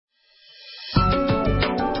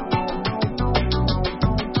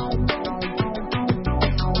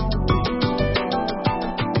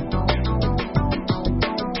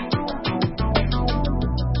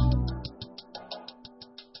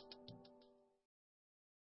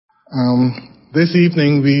This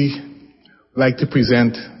evening we like to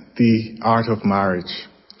present the art of marriage.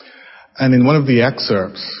 And in one of the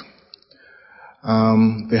excerpts,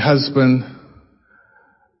 the husband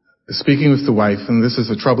is speaking with the wife, and this is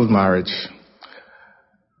a troubled marriage.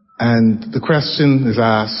 And the question is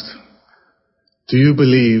asked, do you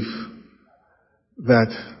believe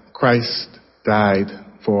that Christ died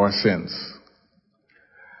for our sins?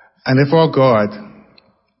 And if our God,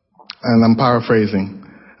 and I'm paraphrasing,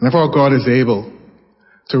 and if our God is able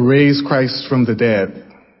to raise Christ from the dead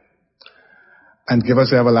and give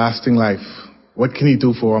us everlasting life, what can he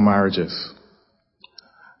do for our marriages?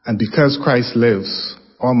 And because Christ lives,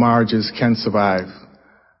 our marriages can survive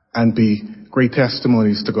and be great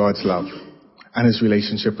testimonies to God's love and his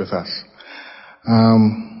relationship with us.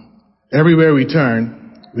 Everywhere we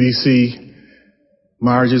turn, we see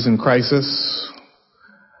marriages in crisis,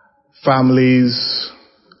 families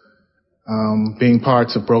being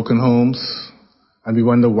parts of broken homes, and we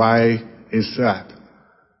wonder why is that.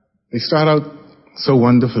 They start out so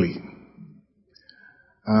wonderfully,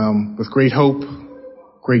 with great hope,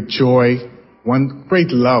 great joy, great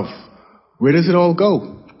love. Where does it all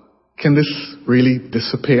go? Can this really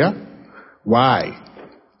disappear? Why?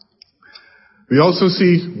 We also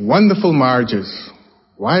see wonderful marriages.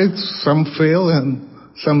 Why some fail and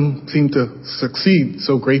some seem to succeed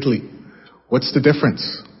so greatly? What's the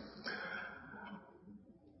difference?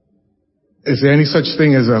 Is there any such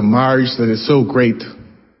thing as a marriage that is so great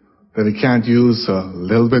that it can't use a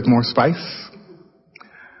little bit more spice?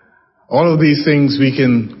 All of these things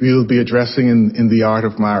we'll be addressing in the art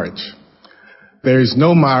of marriage. There is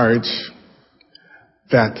no marriage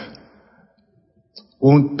that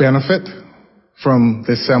won't benefit from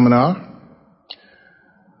this seminar.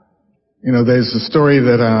 You know, there's a story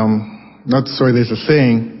that, there's a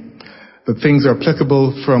saying that things are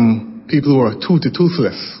applicable from people who are tooth to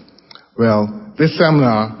toothless. Well, this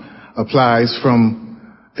seminar applies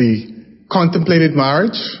from the contemplated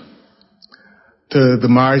marriage to the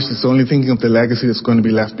marriage that's only thinking of the legacy that's going to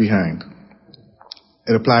be left behind.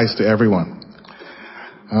 It applies to everyone.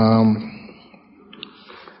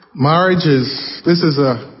 This is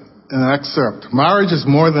an excerpt. Marriage is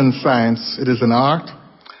more than science. It is an art.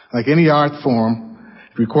 Like any art form,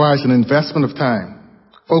 it requires an investment of time,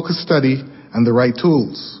 focused study, and the right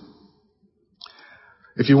tools.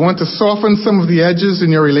 If you want to soften some of the edges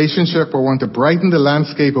in your relationship or want to brighten the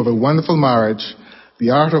landscape of a wonderful marriage, the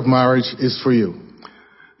art of marriage is for you.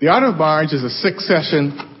 The art of marriage is a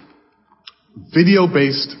 6-session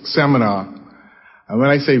video-based seminar. And when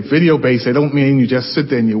I say video-based, I don't mean you just sit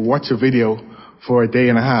there and you watch a video for a day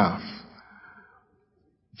and a half.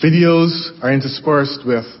 Videos are interspersed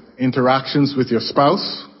with interactions with your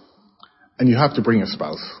spouse, and you have to bring your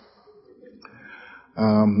spouse.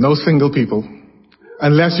 No single people,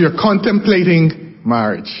 unless you're contemplating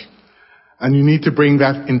marriage, and you need to bring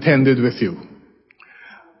that intended with you.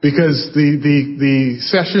 Because the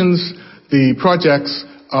sessions, the projects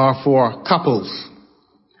are for couples.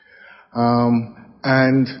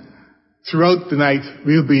 And throughout the night,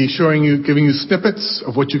 we'll be giving you snippets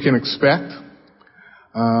of what you can expect,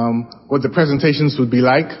 what the presentations would be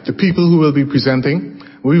like, the people who will be presenting.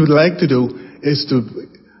 What we would like to do is to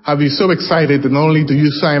have you so excited that not only do you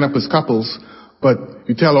sign up as couples, but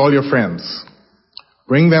you tell all your friends.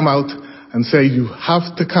 Bring them out and say you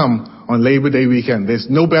have to come on Labor Day weekend. There's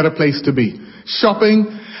no better place to be. Shopping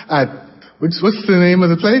at, what's the name of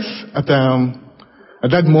the place? At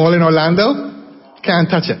that mall in Orlando? Can't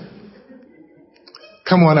touch it.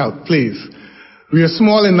 Come on out, please. We are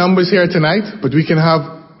small in numbers here tonight, but we can have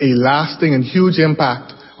a lasting and huge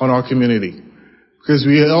impact on our community. Because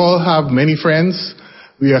we all have many friends.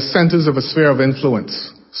 We are centers of a sphere of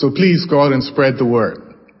influence. So please go out and spread the word.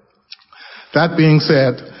 That being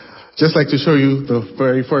said, just like to show you the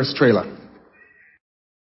very first trailer.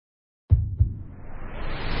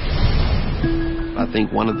 I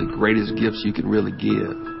think one of the greatest gifts you can really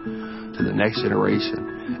give to the next generation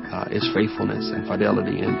is faithfulness and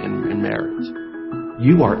fidelity in marriage.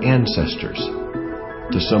 You are ancestors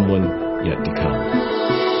to someone yet to come.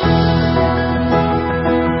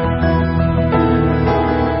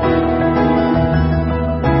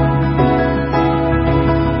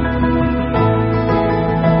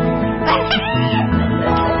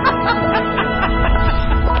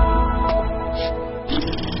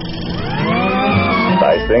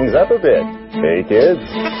 Things up a bit. Hey, kids.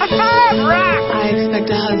 I expect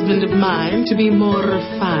a husband of mine to be more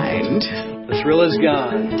refined. The thrill is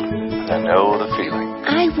gone. I know the feeling.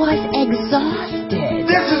 I was exhausted.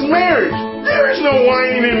 This is marriage. There is no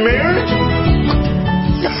whining in marriage.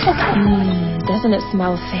 Doesn't it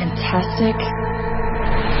smell fantastic?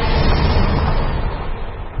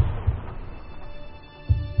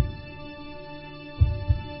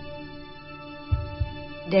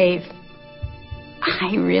 Dave,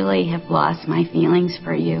 I really have lost my feelings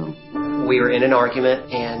for you. We were in an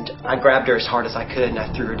argument, and I grabbed her as hard as I could, and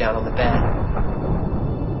I threw her down on the bed.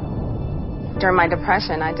 During my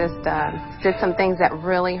depression, I just did some things that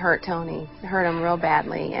really hurt Tony, hurt him real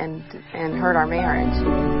badly, and hurt our marriage.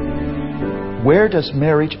 Where does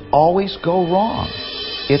marriage always go wrong?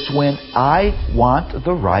 It's when I want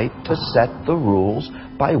the right to set the rules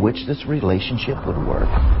by which this relationship would work.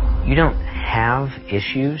 You don't have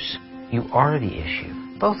issues. You are the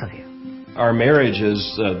issue, both of you. Our marriage is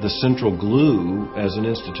the central glue as an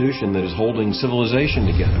institution that is holding civilization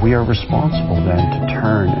together. We are responsible then to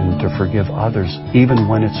turn and to forgive others, even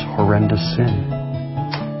when it's horrendous sin.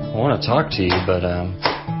 I want to talk to you, but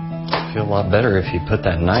I feel a lot better if you put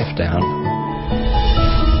that knife down.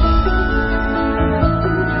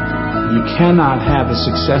 You cannot have a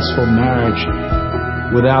successful marriage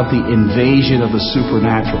without the invasion of the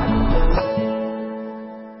supernatural.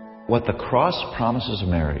 What the cross promises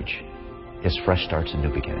marriage is fresh starts and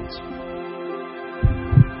new beginnings.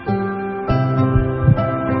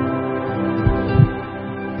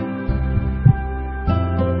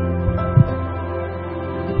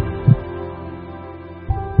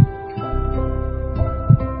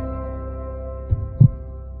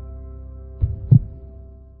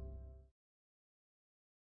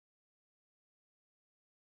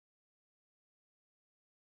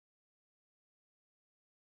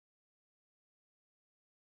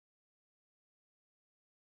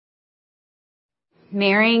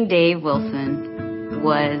 Marrying Dave Wilson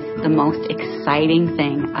was the most exciting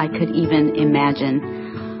thing I could even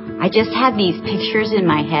imagine. I just had these pictures in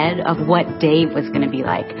my head of what Dave was going to be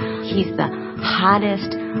like. He's the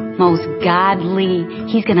hottest, most godly.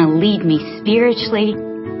 He's going to lead me spiritually.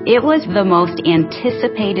 It was the most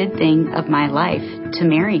anticipated thing of my life to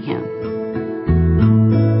marry him.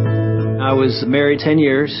 I was married 10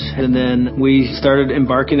 years, and then we started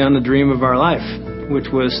embarking on the dream of our life, which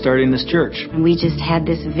was starting this church. And we just had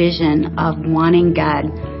this vision of wanting God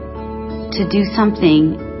to do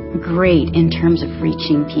something great in terms of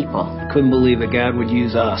reaching people. Couldn't believe that God would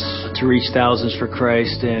use us to reach thousands for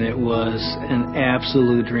Christ, and it was an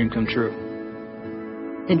absolute dream come true.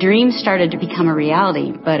 The dream started to become a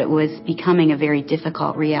reality, but it was becoming a very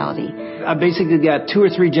difficult reality. I basically got 2 or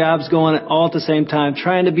 3 jobs going all at the same time,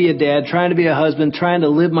 trying to be a dad, trying to be a husband, trying to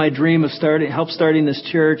live my dream of starting this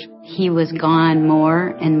church. He was gone more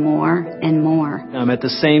and more and more. I'm at the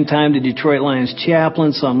same time the Detroit Lions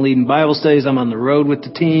chaplain, so I'm leading Bible studies. I'm on the road with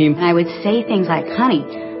the team. And I would say things like, honey,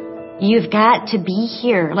 you've got to be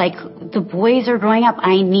here. Like, the boys are growing up.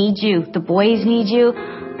 I need you. The boys need you.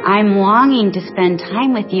 I'm longing to spend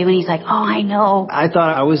time with you. And he's like, oh, I know. I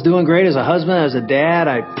thought I was doing great as a husband, as a dad.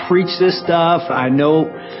 I preach this stuff. I know,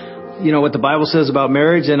 what the Bible says about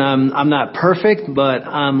marriage, and I'm not perfect, but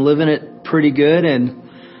I'm living it pretty good, and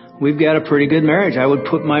we've got a pretty good marriage. I would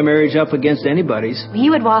put my marriage up against anybody's. He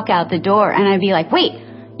would walk out the door, and I'd be like, wait,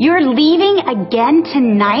 you're leaving again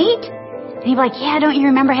tonight? And he'd be like, yeah, don't you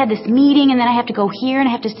remember I had this meeting, and then I have to go here, and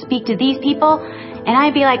I have to speak to these people? And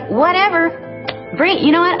I'd be like, whatever. Great,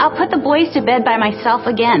 you know what? I'll put the boys to bed by myself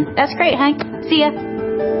again. That's great, honey. See ya.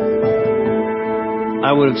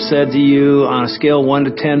 I would have said to you, on a scale of 1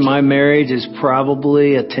 to 10, my marriage is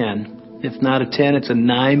probably a 10. If not a 10, it's a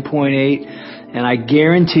 9.8. And I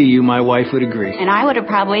guarantee you my wife would agree. And I would have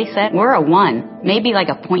probably said, we're a 1, maybe like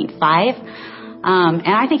a 0.5. And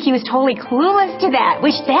I think he was totally clueless to that,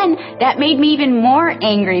 which then that made me even more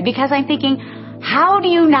angry because I'm thinking, how do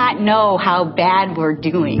you not know how bad we're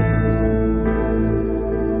doing?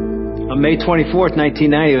 On May 24th,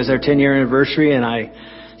 1990, it was our 10-year anniversary, and I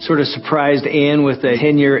sort of surprised Ann with a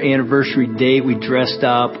 10-year anniversary date. We dressed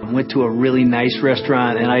up, went to a really nice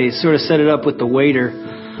restaurant, and I sort of set it up with the waiter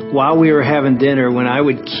while we were having dinner. When I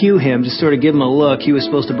would cue him, just sort of give him a look, he was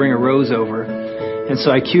supposed to bring a rose over. And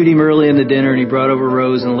so I cued him early in the dinner, and he brought over a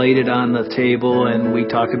rose and laid it on the table, and we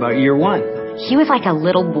talked about year 1. He was like a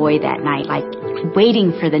little boy that night, like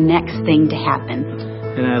waiting for the next thing to happen.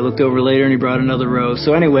 And I looked over later, and he brought another rose.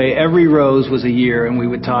 So anyway, every rose was a year, and we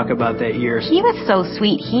would talk about that year. He was so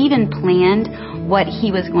sweet. He even planned what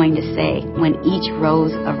he was going to say when each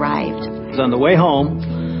rose arrived. On the way home,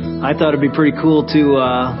 I thought it'd be pretty cool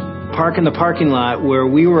to park in the parking lot where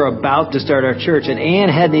we were about to start our church. And Ann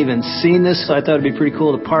hadn't even seen this, so I thought it'd be pretty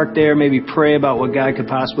cool to park there, maybe pray about what God could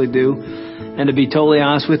possibly do. And to be totally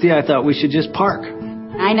honest with you, I thought we should just park.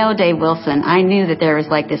 I know Dave Wilson. I knew that there was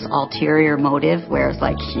like this ulterior motive where it's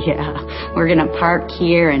like, yeah, we're going to park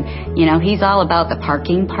here. And, he's all about the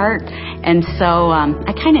parking part. And so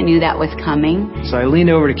I kind of knew that was coming. So I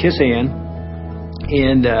leaned over to kiss Ann.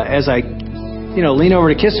 And as I, leaned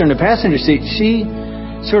over to kiss her in the passenger seat, she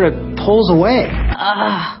sort of pulls away.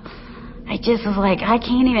 I just was like, I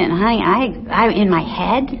can't even, honey, I in my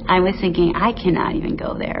head, I was thinking, I cannot even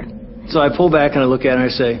go there. So I pull back and I look at her and I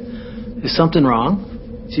say, is something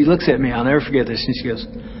wrong? She looks at me, I'll never forget this, and she goes,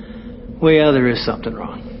 well, yeah, there is something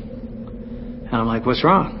wrong. And I'm like, what's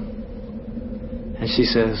wrong? And she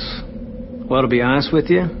says, well, to be honest with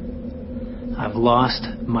you, I've lost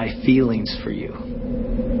my feelings for you.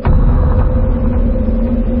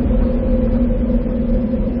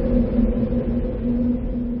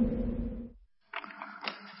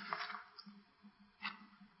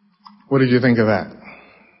 What did you think of that?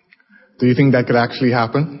 Do you think that could actually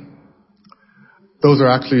happen? Those are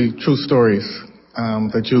actually true stories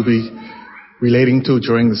that you'll be relating to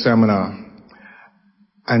during the seminar.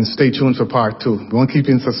 And stay tuned for part 2. We won't keep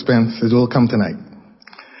you in suspense. It will come tonight.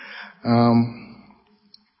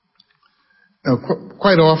 Now,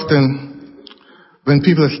 quite often, when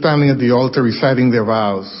people are standing at the altar reciting their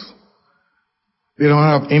vows, they don't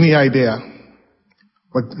have any idea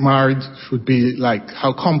what marriage would be like,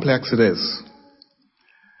 how complex it is.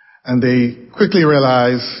 And they quickly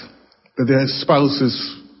realize that their spouse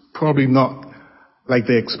is probably not like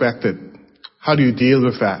they expected. How do you deal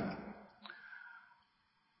with that?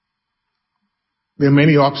 There are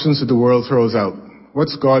many options that the world throws out.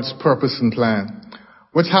 What's God's purpose and plan?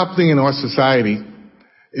 What's happening in our society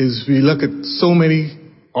is we look at so many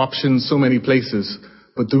options, so many places,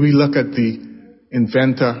 but do we look at the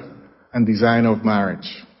inventor and designer of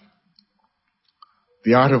marriage?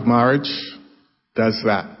 The art of marriage does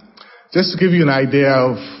that. Just to give you an idea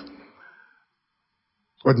of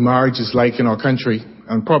what marriage is like in our country,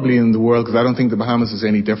 and probably in the world, because I don't think the Bahamas is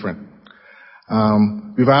any different.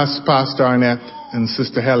 We've asked Pastor Arnett and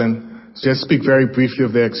Sister Helen to just speak very briefly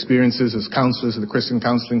of their experiences as counselors at the Christian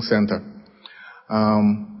Counseling Center.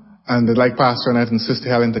 And I'd like Pastor Arnett and Sister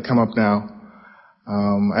Helen to come up now.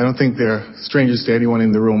 I don't think they're strangers to anyone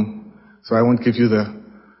in the room, so I won't give you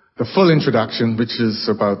the full introduction, which is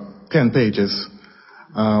about 10 pages.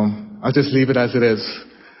 I'll just leave it as it is,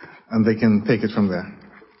 and they can take it from there.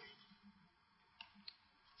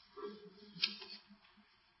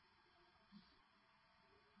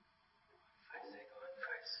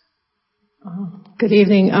 Good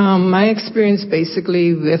evening. My experience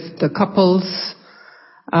basically with the couples,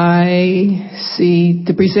 I see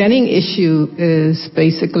the presenting issue is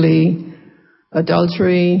basically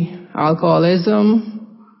adultery,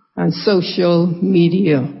 alcoholism, and social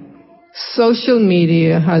media. Social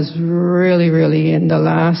media has really in the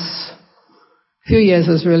last few years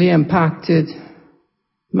has really impacted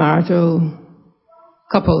marital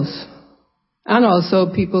couples and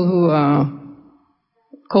also people who are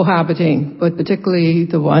cohabiting, but particularly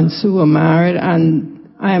the ones who are married. And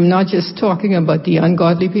I am not just talking about the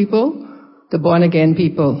ungodly people, the born-again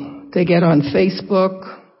people. They get on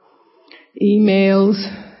Facebook, emails,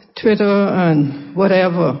 Twitter, and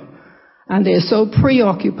whatever. And they're so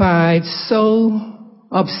preoccupied, so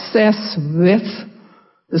obsessed with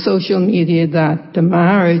the social media that the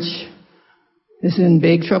marriage is in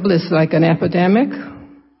big trouble. It's like an epidemic.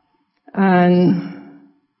 And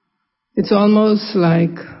it's almost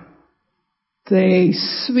like they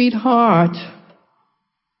sweetheart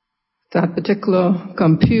that particular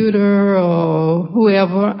computer or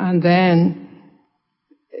whoever, and then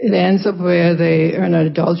it ends up where they are in an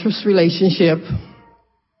adulterous relationship.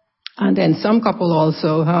 And then some couple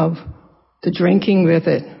also have the drinking with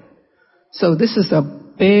it. So this is a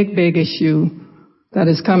big issue that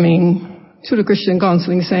is coming to the Christian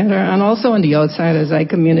Counseling Center and also on the outside as I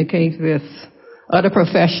communicate with other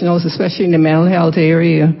professionals, especially in the mental health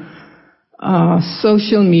area.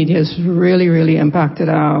 Social media has really impacted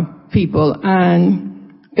our people.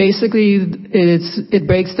 And basically it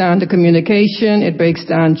breaks down the communication, it breaks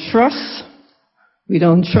down trust. We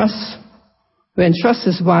don't trust. When trust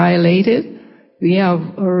is violated, we have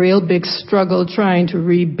a real big struggle trying to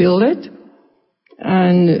rebuild it.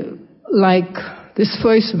 And like this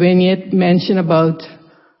first vignette mentioned about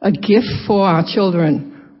a gift for our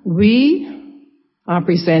children, we are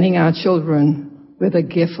presenting our children with a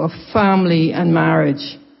gift of family and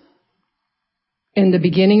marriage. In the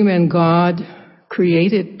beginning, when God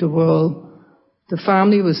created the world, the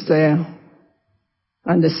family was there,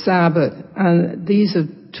 and the Sabbath. And these are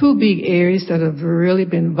two big areas that have really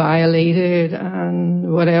been violated,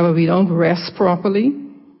 and whatever, we don't rest properly.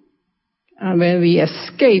 And when we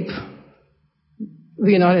escape,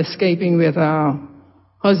 we're not escaping with our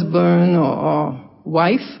husband or our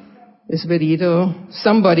wife. It's with either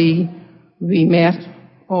somebody we met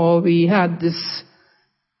or we had this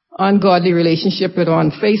ungodly relationship with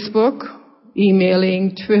on Facebook,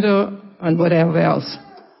 emailing, Twitter, and whatever else.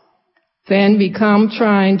 Then we come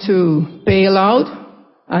trying to bail out,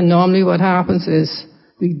 and normally what happens is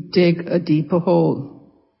we dig a deeper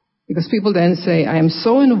hole. Because people then say, I am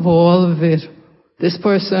so involved with this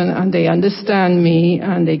person, and they understand me,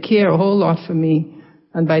 and they care a whole lot for me,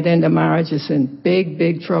 and by then the marriage is in big,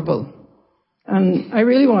 big trouble. And I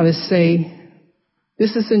really want to say,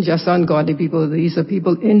 this isn't just ungodly people. These are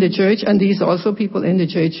people in the church, and these are also people in the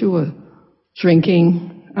church who are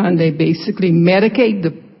drinking, and they basically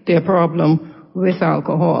medicate their problem with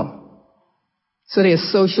alcohol. So they're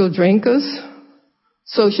social drinkers,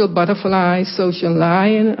 social butterflies, social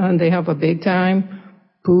lion, and they have a big time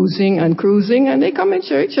boozing and cruising, and they come in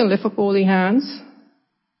church and lift up holy hands.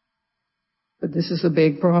 But this is a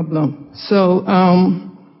big problem. So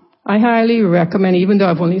I highly recommend, even though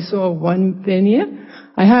I've only saw one vineyard,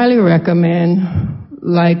 I highly recommend,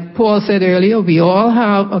 like Paul said earlier, we all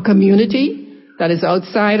have a community that is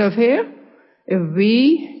outside of here. If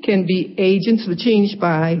we can be agents of change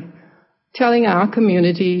by telling our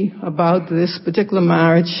community about this particular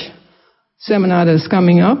marriage seminar that is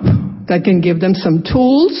coming up, that can give them some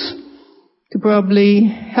tools to probably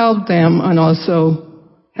help them and also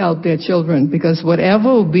help their children. Because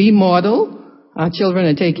whatever we model, our children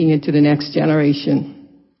are taking it to the next generation.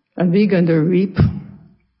 And we're going to reap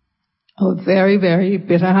a very, very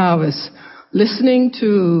bitter harvest. Listening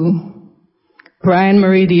to Brian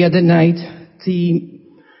Marie the other night, the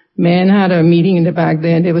men had a meeting in the back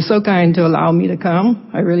there, and they were so kind to allow me to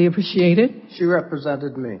come. I really appreciate it. She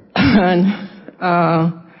represented me. And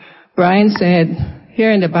Brian said,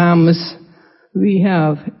 here in the Bahamas, we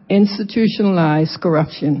have institutionalized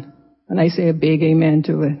corruption. And I say a big amen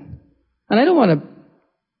to it. And I don't want to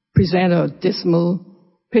present a dismal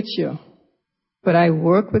picture, but I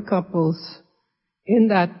work with couples in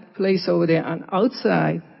that place over there and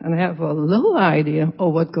outside, and I have a little idea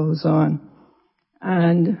of what goes on.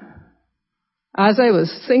 And as I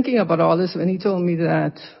was thinking about all this, when he told me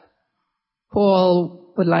that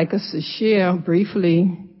Paul would like us to share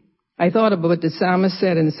briefly, I thought about what the psalmist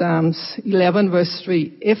said in Psalms 11, verse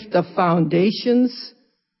 3, if the foundations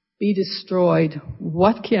be destroyed,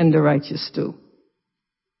 what can the righteous do?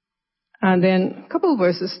 And then a couple of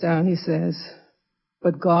verses down, he says,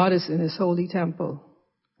 but God is in his holy temple.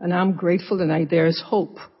 And I'm grateful tonight there is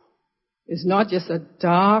hope. It's not just a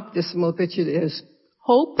dark, dismal picture. There's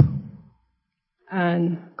hope.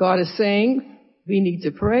 And God is saying we need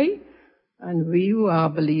to pray. And we who are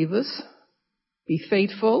believers, be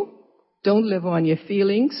faithful. Don't live on your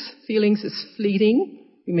feelings. Feelings is fleeting.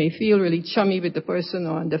 You may feel really chummy with the person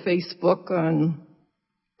on the Facebook and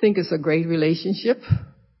think it's a great relationship,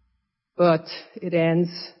 but it ends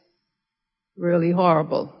really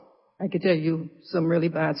horrible. I could tell you some really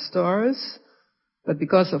bad stories, but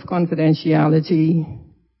because of confidentiality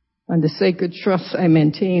and the sacred trust I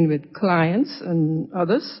maintain with clients and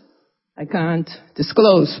others, I can't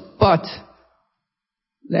disclose. But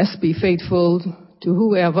let's be faithful to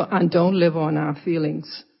whoever and don't live on our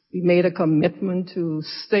feelings. We made a commitment to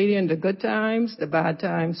stay in the good times, the bad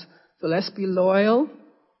times. So let's be loyal,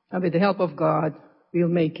 and with the help of God, we'll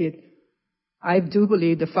make it. I do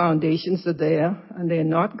believe the foundations are there, and they're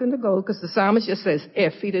not going to go, because the psalmist just says,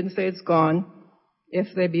 if. He didn't say it's gone.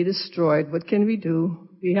 If they be destroyed, what can we do?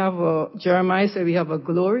 We have Jeremiah said we have a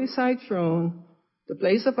glorified throne. The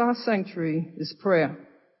place of our sanctuary is prayer,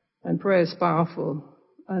 and prayer is powerful.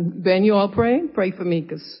 And when you all pray for me,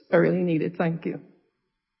 because I really need it. Thank you.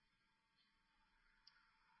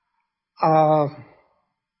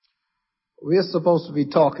 We're supposed to be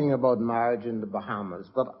talking about marriage in the Bahamas,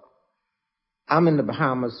 but I'm in the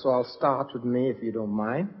Bahamas, so I'll start with me, if you don't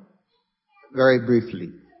mind, very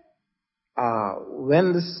briefly.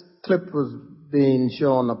 When this clip was being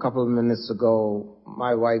shown a couple of minutes ago,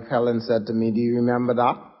 my wife Helen said to me, do you remember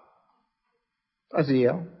that? I said,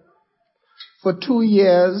 yeah. For 2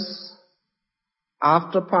 years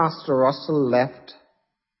after Pastor Russell left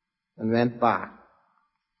and went back,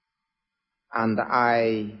 and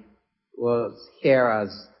I was here as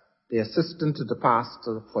the assistant to the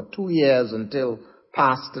pastor for 2 years until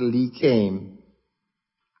Pastor Lee came,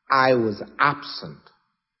 I was absent.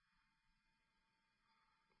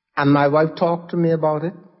 And my wife talked to me about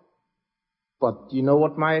it. But you know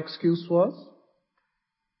what my excuse was?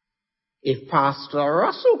 If Pastor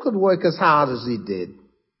Russell could work as hard as he did,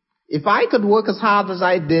 if I could work as hard as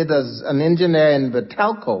I did as an engineer in the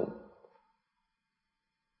telco,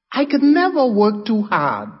 I could never work too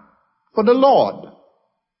hard for the Lord.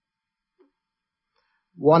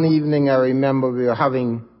 One evening I remember we were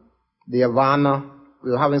having the Havana.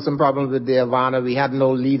 We were having some problems with the Havana. We had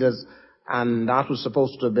no leaders, and that was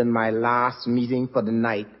supposed to have been my last meeting for the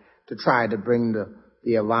night to try to bring the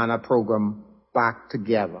the Havana program back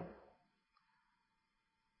together.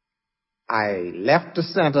 I left the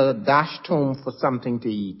center, dashed home for something to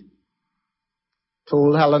eat.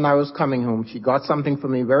 Told Helen I was coming home. She got something for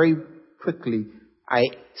me very quickly. I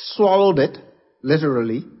swallowed it,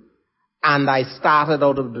 literally, and I started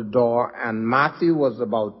out of the door, and Matthew was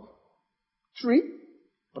about 3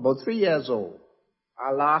 years old,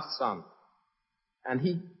 our last son. And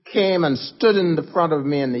he came and stood in the front of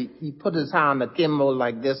me, and he put his hand akimbo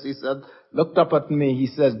like this. He said, looked up at me. He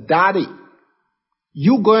says, Daddy,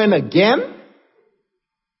 you going again?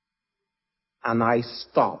 And I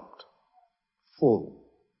stopped full.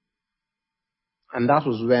 And that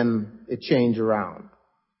was when it changed around.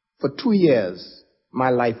 For 2 years, my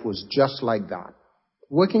life was just like that.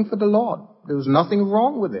 Working for the Lord. There was nothing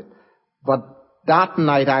wrong with it. But that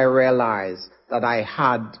night I realized that I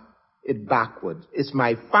had it backwards. It's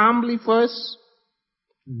my family first,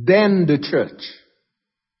 then the church.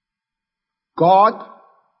 God,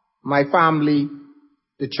 my family,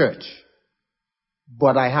 the church.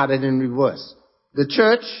 But I had it in reverse. The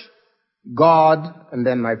church, God, and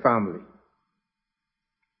then my family.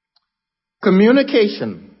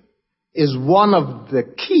 Communication is one of the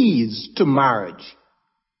keys to marriage.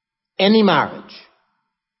 Any marriage.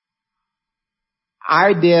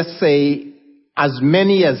 I dare say as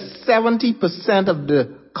many as 70% of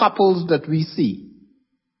the couples that we see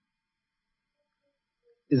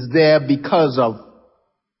is there because of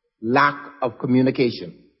lack of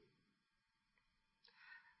communication.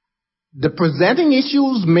 The presenting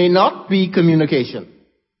issues may not be communication.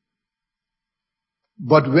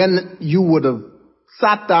 But when you would have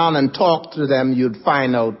sat down and talked to them, you'd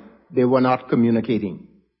find out they were not communicating.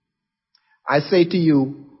 I say to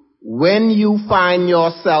you, when you find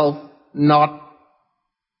yourself not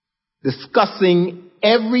discussing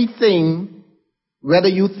everything, whether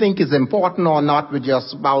you think is important or not with your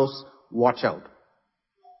spouse, watch out.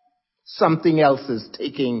 Something else is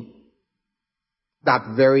taking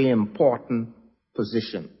that very important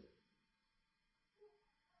position.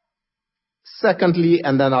 Secondly,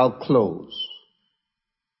 and then I'll close,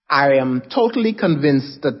 I am totally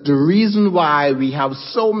convinced that the reason why we have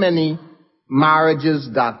so many marriages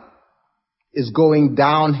that is going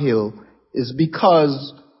downhill is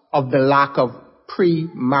because of the lack of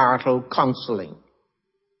premarital counseling.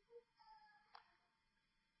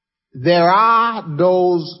 There are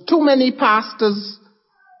too many pastors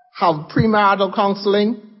have premarital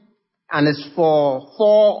counseling, and it's for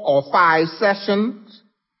 4 or 5 sessions,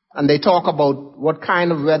 and they talk about what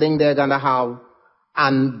kind of wedding they're going to have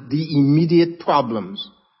and the immediate problems.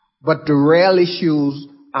 But the real issues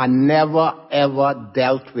are never, ever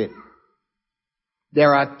dealt with.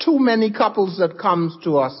 There are too many couples that comes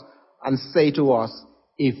to us and say to us,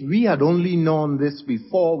 if we had only known this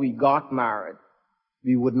before we got married,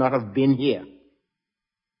 we would not have been here.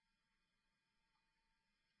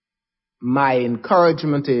 My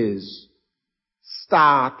encouragement is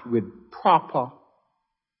start with proper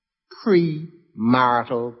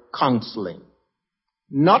premarital counseling.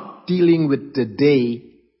 Not dealing with the day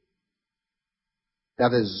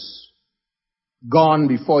that is gone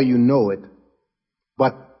before you know it,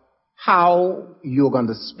 but how you're going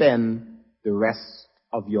to spend the rest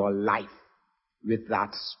of your life with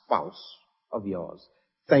that spouse of yours.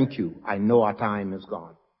 Thank you. I know our time is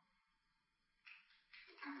gone.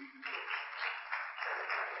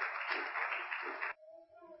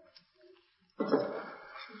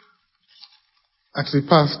 Actually,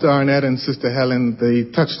 Pastor Arnett and Sister Helen,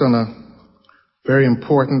 they touched on a very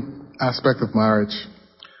important aspect of marriage.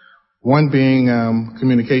 One being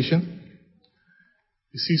communication.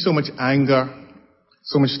 You see so much anger,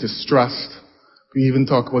 so much distrust. We even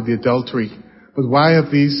talk about the adultery. But why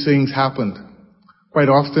have these things happened? Quite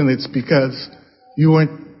often it's because you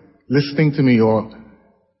weren't listening to me, or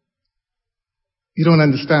you don't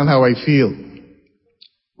understand how I feel.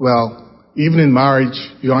 Well, even in marriage,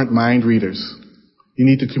 you aren't mind readers. You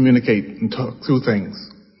need to communicate and talk through things.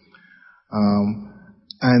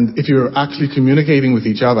 And if you're actually communicating with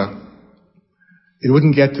each other, it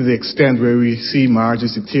wouldn't get to the extent where we see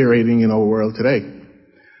marriages deteriorating in our world today.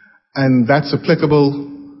 And that's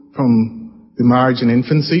applicable from the marriage in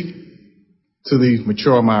infancy to the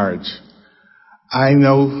mature marriage. I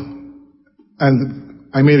know, and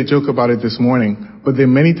I made a joke about it this morning, but there are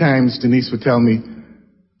many times Denise would tell me,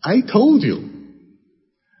 I told you.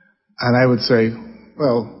 And I would say,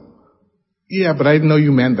 well, yeah, but I didn't know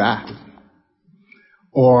you meant that.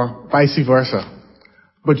 Or vice versa.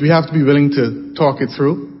 But we have to be willing to talk it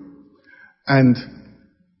through and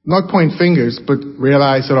not point fingers, but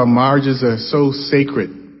realize that our marriages are so sacred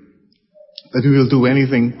that we will do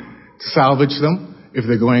anything to salvage them, if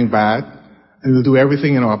they're going bad, and we'll do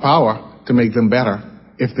everything in our power to make them better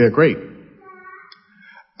if they're great.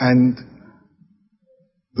 And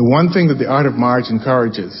the one thing that the art of marriage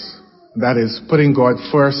encourages, that is putting God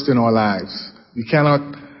first in our lives. We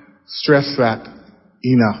cannot stress that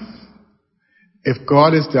enough. If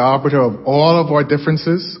God is the arbiter of all of our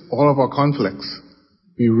differences, all of our conflicts,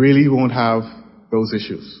 we really won't have those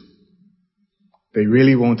issues. They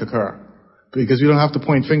really won't occur. Because we don't have to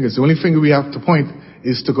point fingers. The only finger we have to point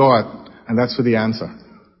is to God, and that's for the answer.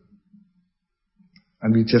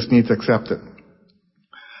 And we just need to accept it.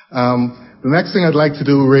 The next thing I'd like to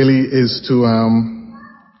do really is to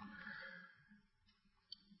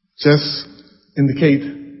just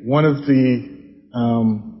indicate one of the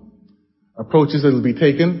approaches that will be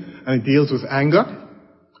taken, and it deals with anger.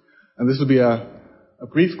 And this will be a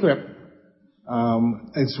brief clip.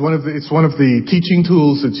 It's one of the teaching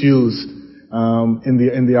tools that's used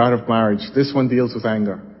in the art of marriage. This one deals with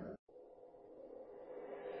anger.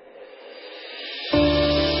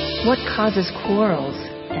 What causes quarrels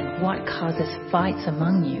and what causes fights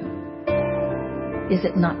among you? Is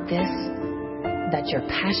it not this, that your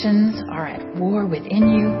passions are at war within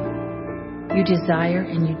you? You desire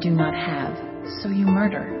and you do not have, so you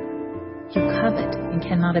murder. You covet and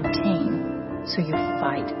cannot obtain, so you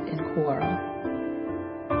fight and quarrel.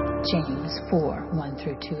 James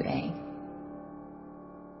 4:1-2a.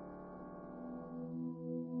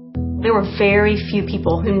 There were very few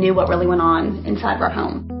people who knew what really went on inside of our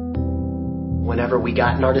home. Whenever we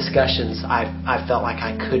got in our discussions, I felt like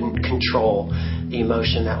I couldn't control the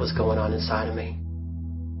emotion that was going on inside of me.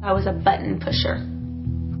 I was a button pusher,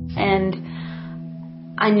 and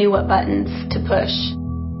I knew what buttons to push.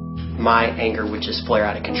 My anger would just flare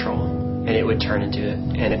out of control, and it would turn into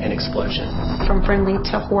an explosion. From friendly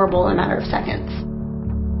to horrible in a matter of seconds.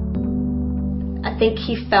 I think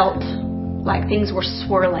he felt like things were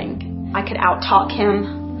swirling. I could out-talk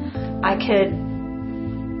him. I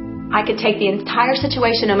could take the entire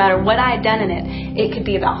situation, no matter what I had done in it. It could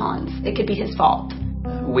be about Hans. It could be his fault.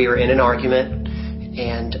 We were in an argument,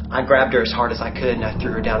 and I grabbed her as hard as I could, and I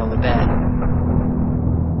threw her down on the bed.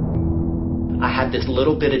 I had this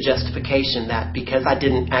little bit of justification that because I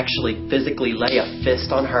didn't actually physically lay a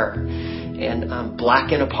fist on her and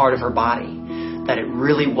blacken a part of her body, that it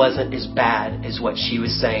really wasn't as bad as what she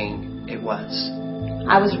was saying it was.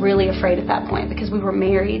 I was really afraid at that point because we were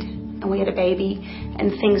married and we had a baby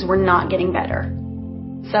and things were not getting better.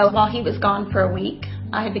 So while he was gone for a week,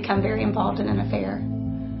 I had become very involved in an affair.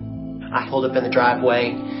 I pulled up in the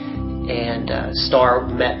driveway and Star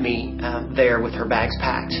met me there with her bags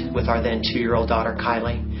packed with our then 2-year-old daughter,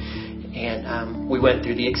 Kylie. And we went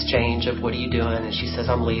through the exchange of, what are you doing? And she says,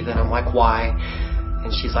 I'm leaving. I'm like, why?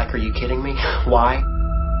 And she's like, are you kidding me? Why?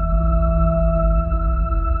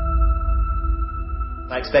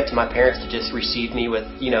 I expected my parents to just receive me with,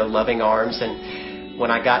 loving arms. And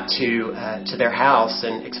when I got to their house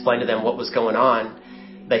and explained to them what was going on,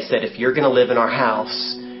 they said, if you're going to live in our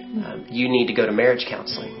house, you need to go to marriage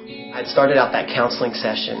counseling. I'd started out that counseling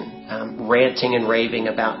session ranting and raving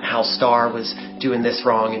about how Star was doing this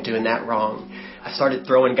wrong and doing that wrong. I started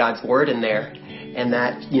throwing God's word in there, and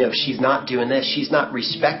that, she's not doing this. She's not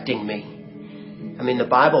respecting me. I mean, the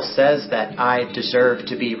Bible says that I deserve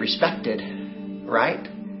to be respected, right?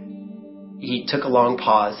 He took a long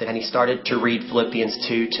pause and he started to read Philippians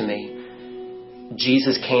 2 to me.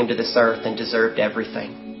 Jesus came to this earth and deserved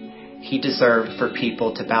everything. He deserved for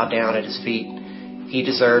people to bow down at his feet. He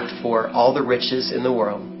deserved for all the riches in the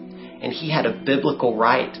world. And he had a biblical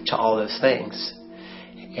right to all those things.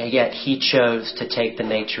 And yet he chose to take the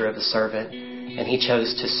nature of a servant. And he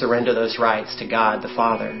chose to surrender those rights to God the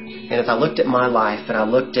Father. And as I looked at my life and I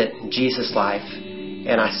looked at Jesus' life,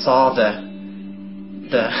 and I saw the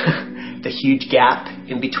huge gap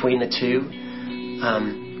in between the two,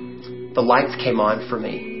 the lights came on for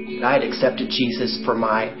me. I had accepted Jesus for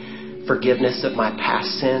my forgiveness of my past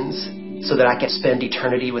sins so that I could spend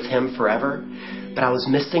eternity with him forever. But I was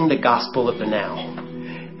missing the gospel of the now.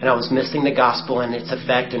 And I was missing the gospel and its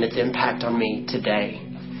effect and its impact on me today.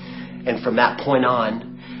 And from that point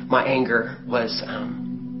on, my anger was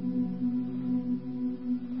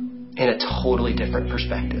in a totally different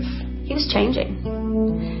perspective. He was changing.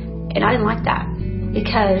 And I didn't like that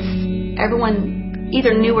because everyone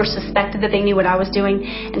either knew or suspected that they knew what I was doing,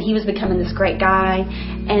 and he was becoming this great guy,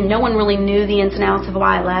 and no one really knew the ins and outs of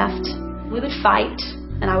why I left. We would fight,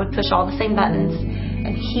 and I would push all the same buttons,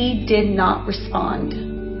 and he did not respond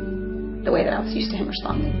the way that I was used to him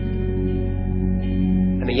responding.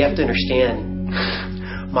 I mean, you have to understand,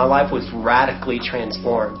 my life was radically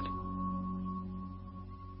transformed.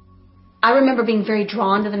 I remember being very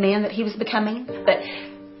drawn to the man that he was becoming, but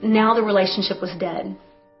now the relationship was dead.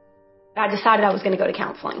 I decided I was going to go to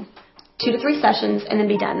counseling. 2 to 3 sessions and then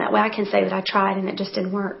be done. That way I can say that I tried and it just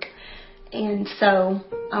didn't work. And so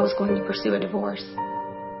I was going to pursue a divorce.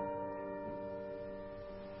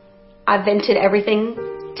 I vented everything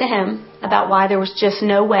to him about why there was just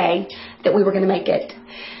no way that we were going to make it.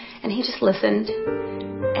 And he just listened.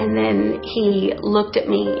 And then he looked at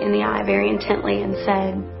me in the eye very intently and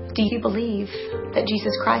said, "Do you believe that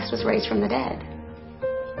Jesus Christ was raised from the dead?"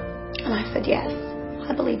 And I said, "Yes,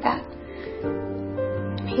 I believe that."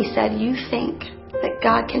 He said, "You think that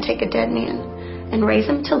God can take a dead man and raise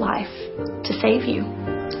him to life to save you,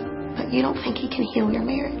 but you don't think he can heal your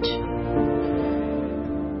marriage."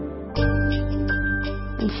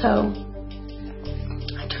 And so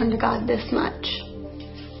I turned to God this much.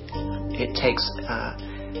 It takes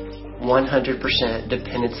 100%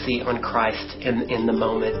 dependency on Christ in the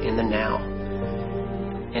moment, in the now.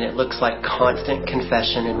 And it looks like constant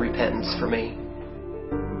confession and repentance for me.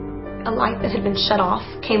 A light that had been shut off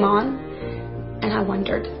came on, and I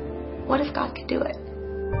wondered, what if God could do it?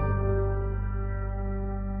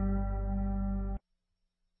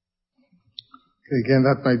 Again,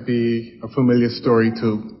 that might be a familiar story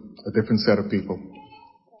to a different set of people.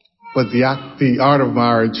 But the art of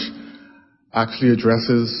marriage actually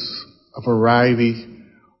addresses a variety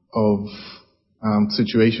of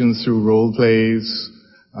situations through role plays,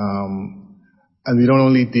 and we don't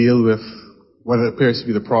only deal with what appears to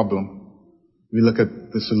be the problem. We look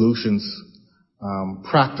at the solutions,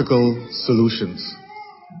 practical solutions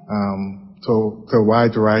to a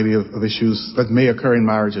wide variety of issues that may occur in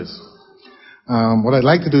marriages. What I'd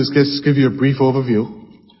like to do is just give you a brief overview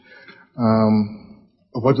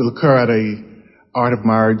of what will occur at a Art of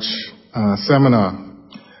Marriage seminar.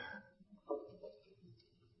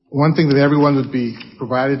 One thing that everyone would be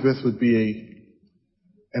provided with would be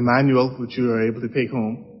a manual which you are able to take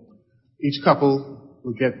home. Each couple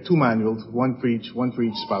will get 2 manuals, one for each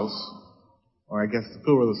spouse. Or I guess the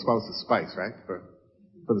plural of spouse is spice, right? For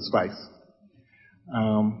the spice.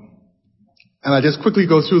 And I'll just quickly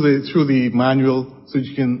go through the manual so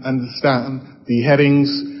you can understand the headings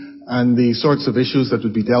and the sorts of issues that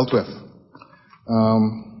would be dealt with.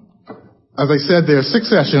 As I said, there are 6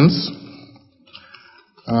 sessions.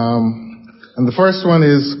 And the first one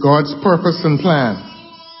is God's purpose and plan.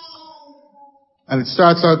 And it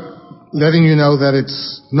starts out letting you know that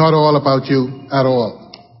it's not all about you at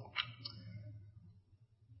all.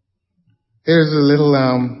 Here's a little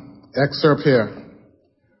excerpt here.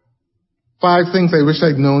 5 things I wish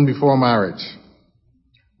I'd known before marriage.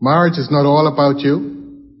 Marriage is not all about you.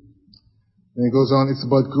 And it goes on, it's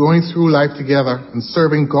about going through life together and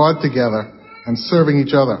serving God together and serving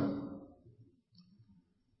each other.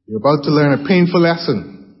 You're about to learn a painful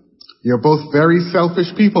lesson. You're both very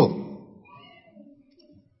selfish people.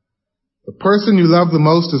 The person you love the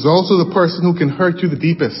most is also the person who can hurt you the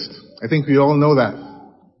deepest. I think we all know that.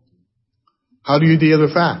 How do you deal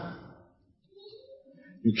with that?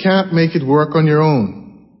 You can't make it work on your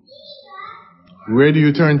own. Where do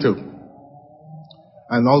you turn to?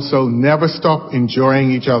 And also, never stop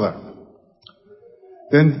enjoying each other.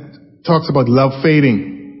 Then talks about love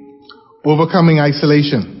fading, overcoming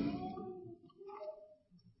isolation.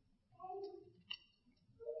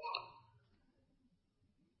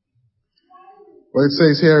 What it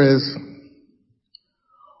says here is,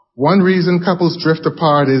 one reason couples drift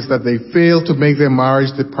apart is that they fail to make their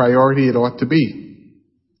marriage the priority it ought to be.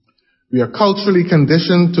 We are culturally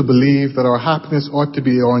conditioned to believe that our happiness ought to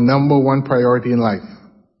be our number one priority in life.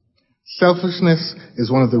 Selfishness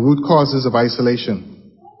is one of the root causes of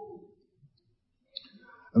isolation.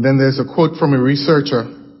 And then there's a quote from a researcher.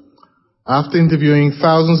 After interviewing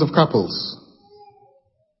thousands of couples,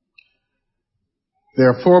 there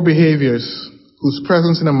are 4 behaviors whose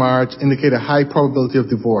presence in a marriage indicate a high probability of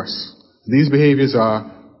divorce. These behaviors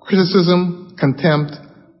are criticism, contempt,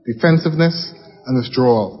 defensiveness, and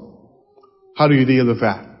withdrawal. How do you deal with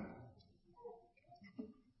that?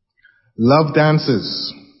 Love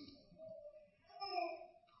dances,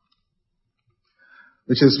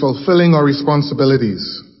 which is fulfilling our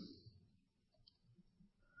responsibilities.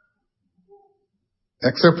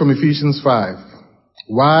 Excerpt from Ephesians 5.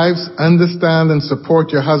 Wives, understand and support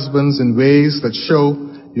your husbands in ways that show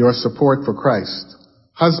your support for Christ.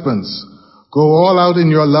 Husbands, go all out in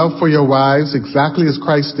your love for your wives exactly as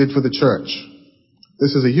Christ did for the church.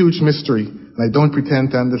 This is a huge mystery, and I don't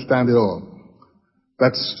pretend to understand it all.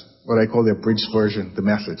 That's what I call the abridged version, the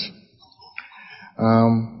message.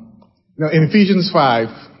 Now, in Ephesians 5,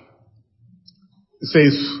 it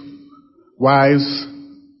says wives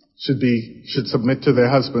should submit to their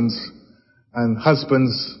husbands and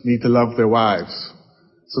husbands need to love their wives.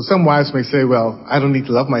 So some wives may say, well, I don't need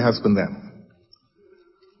to love my husband then.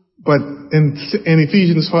 But in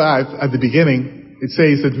Ephesians 5, at the beginning, it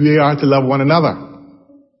says that we are to love one another.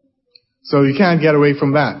 So you can't get away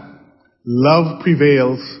from that. Love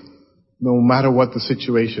prevails no matter what the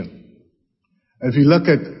situation. If you look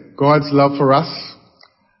at God's love for us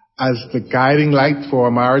as the guiding light for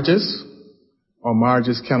our marriages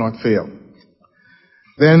cannot fail.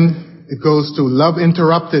 Then it goes to love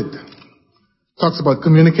interrupted. Talks about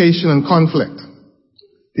communication and conflict.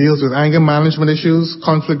 Deals with anger management issues,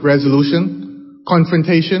 conflict resolution,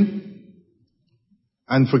 confrontation,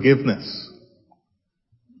 and forgiveness.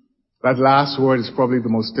 That last word is probably the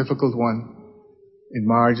most difficult one in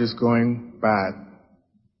marriages going bad.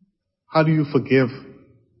 How do you forgive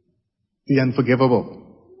the unforgivable?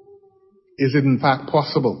 Is it in fact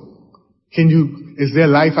possible? Is there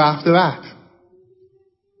life after that?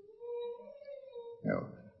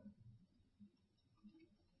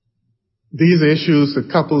 These are issues that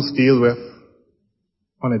couples deal with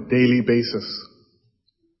on a daily basis.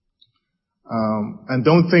 And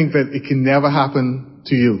don't think that it can never happen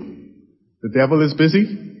to you. The devil is busy.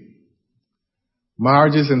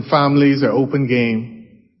 Marriages and families are open game.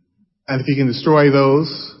 And if he can destroy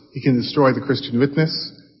those, he can destroy the Christian witness,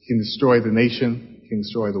 he can destroy the nation, he can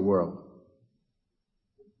destroy the world.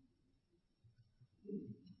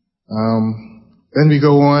 Then we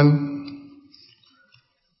go on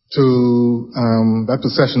to, that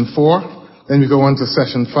was session 4. Then we go on to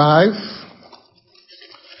session 5,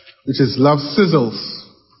 which is Love Sizzles,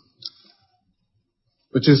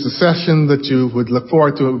 which is the session that you would look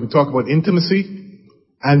forward to. We talk about intimacy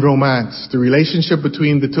and romance, the relationship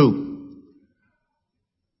between the two.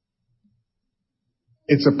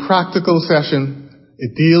 It's a practical session.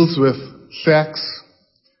 It deals with sex,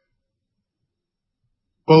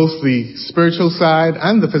 both the spiritual side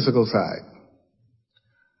and the physical side.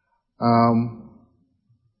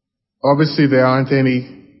 Obviously, there aren't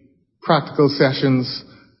any practical sessions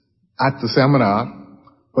at the seminar,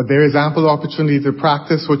 but there is ample opportunity to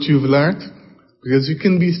practice what you've learned, because you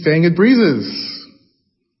can be staying at Breezes.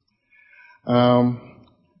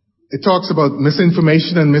 It talks about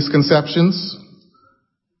misinformation and misconceptions,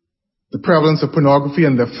 the prevalence of pornography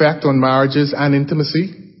and the effect on marriages and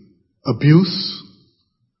intimacy, abuse,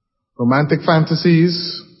 romantic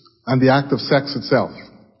fantasies, and the act of sex itself.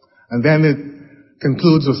 And then it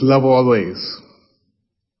concludes with love always.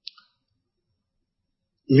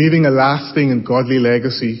 Leaving a lasting and godly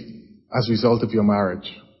legacy as a result of your marriage.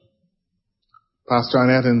 Pastor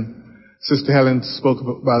Annette and Sister Helen spoke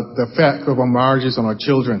about the effect of our marriages on our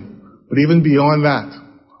children. But even beyond that,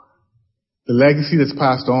 the legacy that's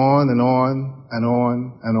passed on and on and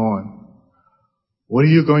on and on. What are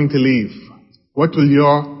you going to leave? What will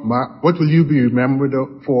you be remembered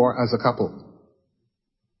for as a couple?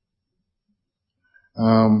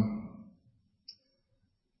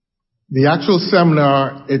 The actual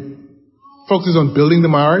seminar, it focuses on building the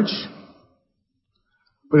marriage,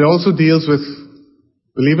 but it also deals with,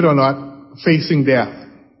 believe it or not, facing death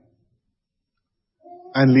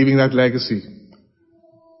and leaving that legacy.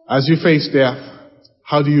 As you face death,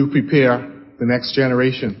 how do you prepare the next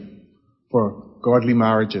generation for godly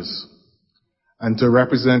marriages and to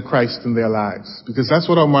represent Christ in their lives? Because that's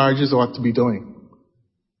what our marriages ought to be doing.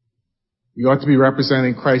 We ought to be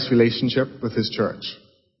representing Christ's relationship with His church.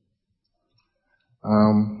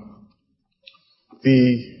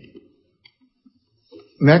 The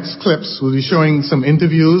next clips will be showing some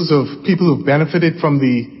interviews of people who've benefited from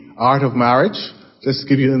the art of marriage, just to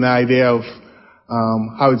give you an idea of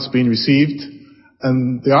how it's been received.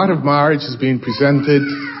 And the art of marriage is being presented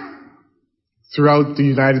throughout the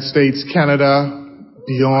United States, Canada,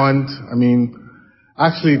 beyond. I mean,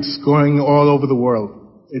 actually it's going all over the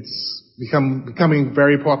world. It's becoming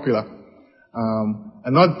very popular.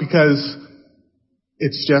 And not because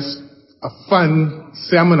it's just a fun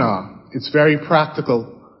seminar. It's very practical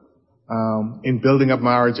in building up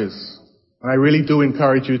marriages. And I really do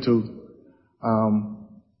encourage you to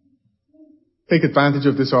take advantage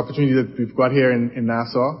of this opportunity that we've got here in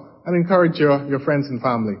Nassau, and encourage your friends and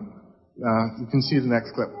family. You can see the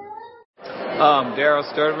next clip. Daryl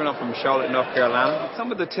Sturman, I'm from Charlotte, North Carolina.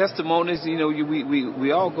 Some of the testimonies,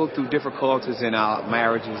 we all go through difficulties in our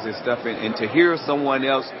marriages and stuff, and to hear someone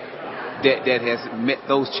else that has met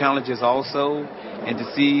those challenges also, and to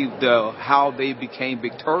see how they became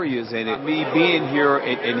victorious in it. Me being here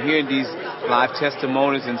and hearing these live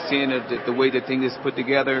testimonies and seeing the way the thing is put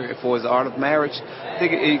together for the art of marriage, I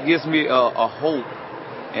think it gives me a hope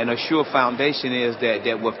And a sure foundation is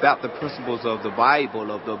that without the principles of the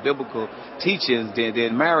Bible, of the biblical teachings,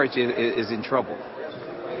 then marriage is in trouble.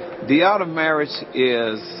 The art of marriage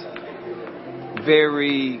is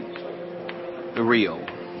very real.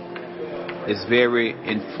 It's very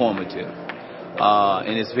informative.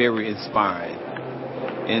 And it's very inspiring.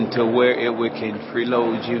 And to where it can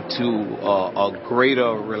preload you to a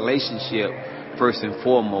greater relationship, first and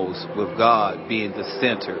foremost, with God being the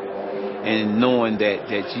center. And knowing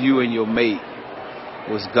that you and your mate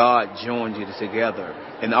was God joined you together.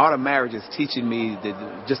 And the art of marriage is teaching me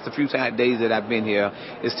that just a few days that I've been here,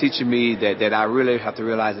 is teaching me that I really have to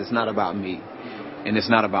realize it's not about me. And it's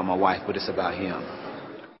not about my wife, but it's about him.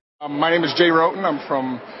 My name is Jay Roten. I'm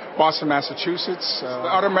from Boston, Massachusetts. The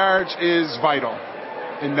art of marriage is vital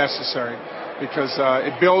and necessary because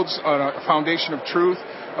it builds a foundation of truth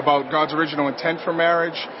about God's original intent for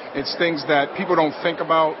marriage. It's things that people don't think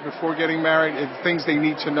about before getting married. It's things they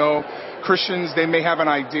need to know. Christians, they may have an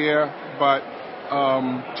idea, but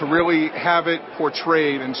to really have it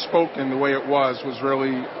portrayed and spoken the way it was it's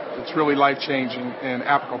really life-changing and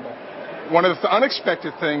applicable. One of the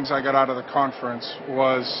unexpected things I got out of the conference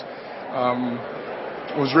was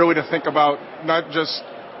really to think about not just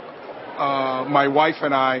my wife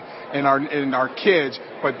and I and our kids,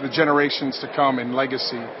 but the generations to come and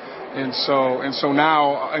legacy. And so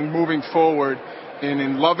now I'm moving forward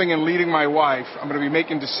in loving and leading my wife. I'm going to be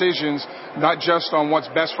making decisions not just on what's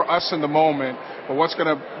best for us in the moment, but what's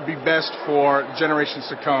going to be best for generations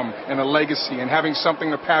to come and a legacy and having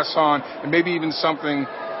something to pass on and maybe even something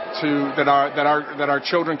that our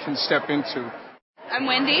children can step into. I'm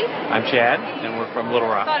Wendy. I'm Chad, and we're from Little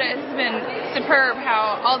Rock. I thought it has been superb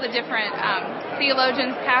how all the different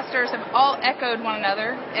theologians, pastors have all echoed one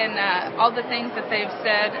another, and all the things that they've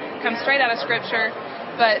said come straight out of Scripture.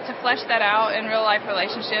 But to flesh that out in real life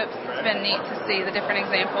relationships, it's been neat to see the different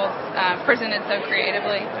examples presented so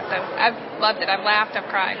creatively. So I've loved it. I've laughed. I've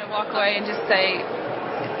cried. I walk away and just say,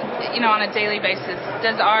 on a daily basis,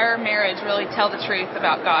 does our marriage really tell the truth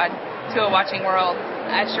about God to a watching world?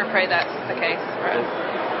 I sure pray that's the case for us.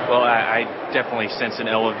 Well, I definitely sense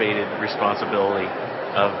an elevated responsibility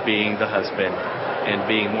of being the husband and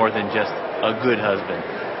being more than just a good husband,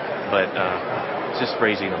 but just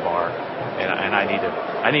raising the bar, and I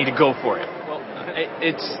need to go for it. Well,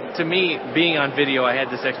 it's, to me, being on video, I had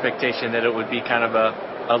this expectation that it would be kind of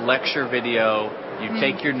a lecture video. You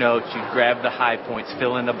take your notes, you grab the high points,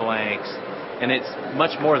 fill in the blanks, and it's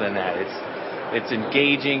much more than that. It's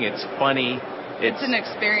engaging, it's funny. It's an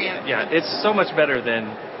experience. Yeah, it's so much better than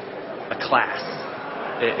a class.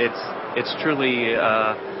 It's truly,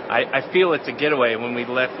 I feel it's a getaway. When we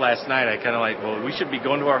left last night, I kind of like, well, we should be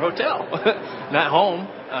going to our hotel, not home.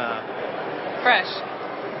 Fresh.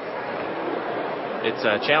 It's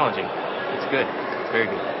challenging. It's good. It's very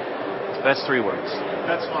good. That's 3 words.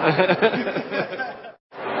 That's fine.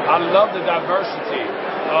 I love the diversity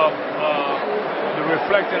of the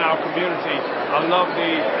reflecting our community. I love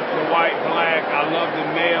the white, black. I love the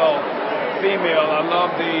male, female. I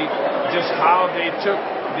love just how they took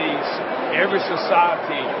every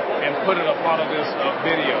society and put it a part of this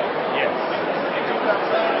video. Yes.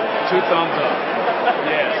 2 thumbs up.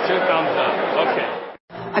 Yes, 2 thumbs up. Okay.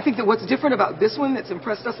 I think that what's different about this one that's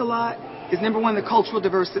impressed us a lot is, number one, the cultural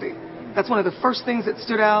diversity. That's one of the first things that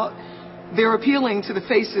stood out. They're appealing to the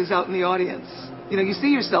faces out in the audience. You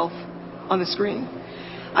see yourself on the screen.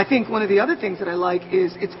 I think one of the other things that I like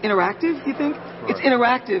is it's interactive, you think? Right. It's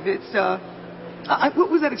interactive. It's, what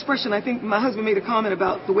was that expression? I think my husband made a comment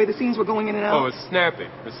about the way the scenes were going in and out. Oh, it's snappy.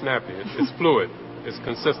 It's snappy. It's fluid. It's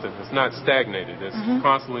consistent. It's not stagnated. It's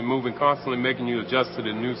constantly moving, constantly making you adjust to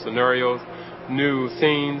the new scenarios, new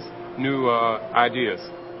scenes, new ideas,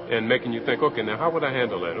 and making you think, okay, now how would I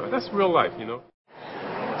handle that? That's real life,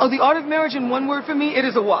 Oh, the art of marriage in one word for me, it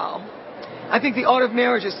is a wow. I think the art of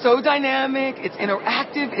marriage is so dynamic, it's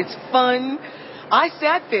interactive, it's fun. I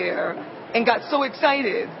sat there and got so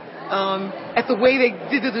excited at the way they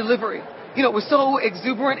did the delivery. It was so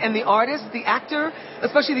exuberant, and the artist, the actor,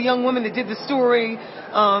 especially the young woman that did the story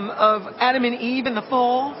of Adam and Eve in the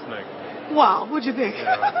fall. Wow, what'd you think?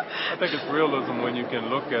 Yeah, I think it's realism when you can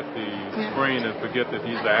look at the screen and forget that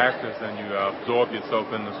these are actors, and you absorb yourself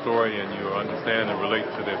in the story, and you understand and relate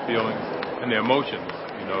to their feelings and their emotions.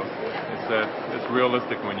 It's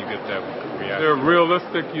realistic when you get that reaction. They're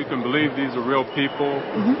realistic. You can believe these are real people,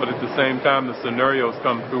 but at the same time, the scenarios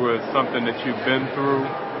come through as something that you've been through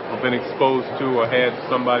or been exposed to or had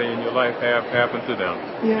somebody in your life have happen to them.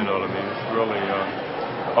 Yeah. You know what I mean? It's really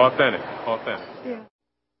authentic. Yeah.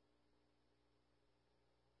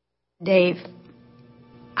 Dave,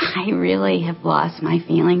 I really have lost my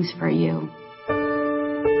feelings for you.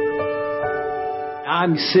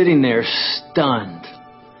 I'm sitting there stunned.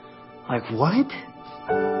 Like, what?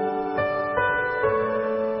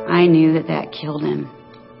 I knew that killed him.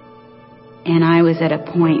 And I was at a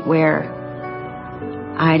point where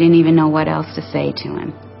I didn't even know what else to say to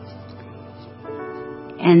him.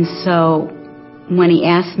 And so when he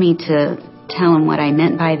asked me to tell him what I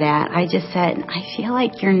meant by that, I just said, I feel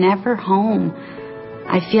like you're never home.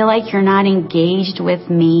 I feel like you're not engaged with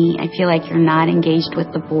me. I feel like you're not engaged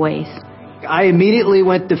with the boys. I immediately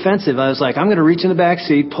went defensive. I was like, I'm going to reach in the back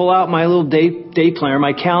seat, pull out my little day planner,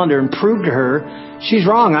 my calendar, and prove to her she's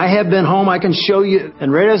wrong. I have been home. I can show you.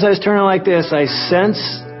 And right as I was turning like this, I sense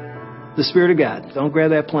the Spirit of God. Don't grab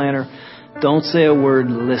that planner. Don't say a word.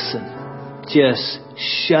 Listen. Just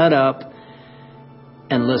shut up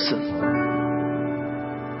and listen.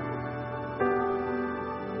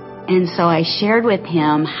 And so I shared with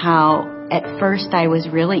him how at first I was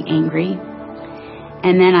really angry,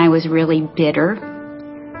 and then I was really bitter,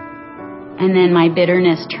 and then my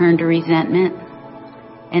bitterness turned to resentment,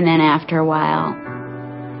 and then after a while,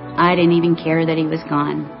 I didn't even care that he was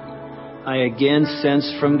gone. I again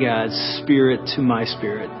sensed from God's Spirit to my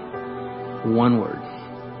spirit one word,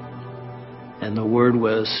 and the word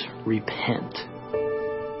was repent.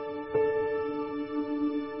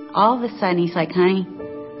 All of a sudden, he's like, honey,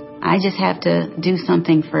 I just have to do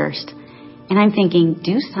something first. And I'm thinking,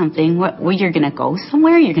 do something? What? Well, you're going to go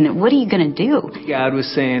somewhere? What are you going to do? God was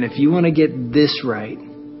saying, if you want to get this right,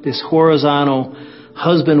 this horizontal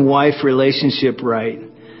husband-wife relationship right,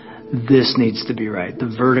 this needs to be right. The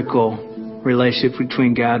vertical relationship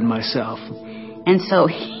between God and myself. And so,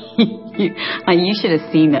 you should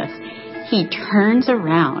have seen this. He turns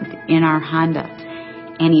around in our Honda,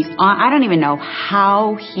 and he's on, I don't even know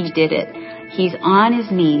how he did it. He's on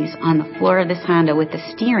his knees on the floor of this Honda with the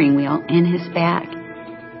steering wheel in his back.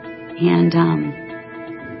 And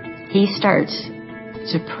he starts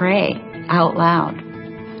to pray out loud.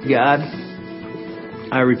 God,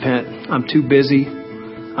 I repent. I'm too busy.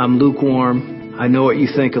 I'm lukewarm. I know what you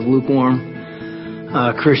think of lukewarm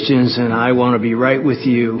Christians, and I want to be right with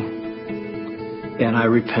you. And I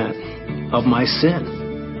repent of my sin.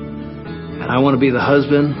 And I want to be the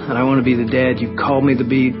husband, and I want to be the dad you called me to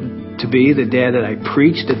be, the dad that I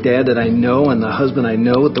preach, the dad that I know, and the husband I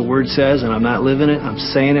know what the Word says, and I'm not living it. I'm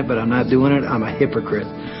saying it, but I'm not doing it. I'm a hypocrite.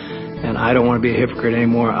 And I don't want to be a hypocrite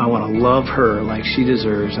anymore. I want to love her like she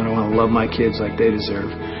deserves, and I want to love my kids like they deserve.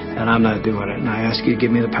 And I'm not doing it. And I ask you to give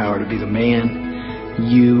me the power to be the man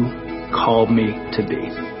you called me to be.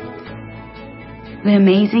 The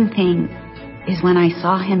amazing thing is when I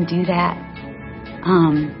saw him do that,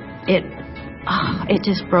 it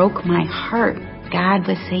just broke my heart. God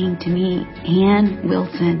was saying to me, Ann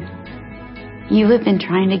Wilson, you have been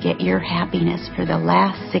trying to get your happiness for the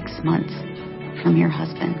last 6 months from your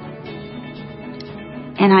husband.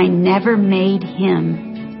 And I never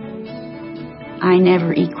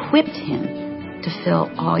equipped him to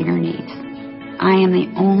fill all your needs. I am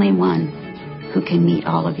the only one who can meet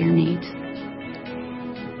all of your needs.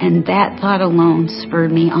 And that thought alone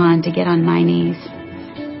spurred me on to get on my knees.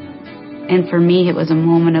 And for me, it was a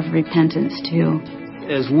moment of repentance, too.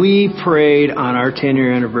 As we prayed on our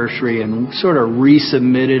 10-year anniversary and sort of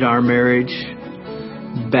resubmitted our marriage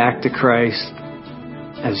back to Christ,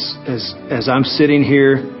 as I'm sitting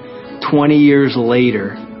here 20 years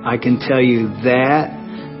later, I can tell you that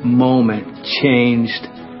moment changed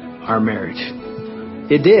our marriage.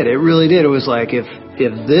 It did. It really did. It was like, if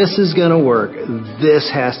this is going to work, this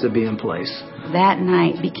has to be in place. That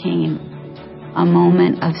night became a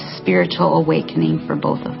moment of spiritual awakening for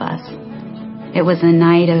both of us. It was a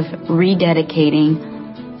night of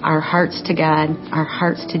rededicating our hearts to God, our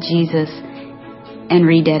hearts to Jesus, and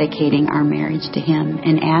rededicating our marriage to Him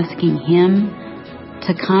and asking Him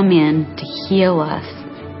to come in to heal us,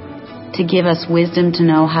 to give us wisdom to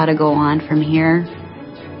know how to go on from here,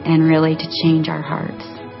 and really to change our hearts.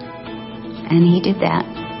 And He did that.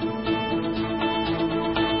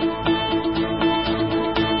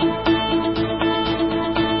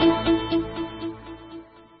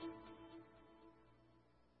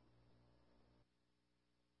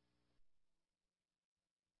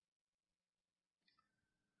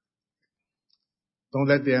 Don't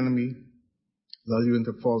let the enemy lull you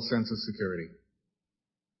into a false sense of security.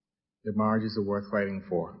 Your marriages are worth fighting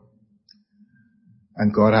for.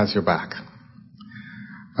 And God has your back.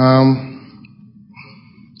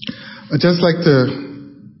 I'd just like to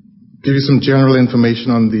give you some general information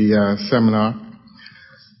on the seminar.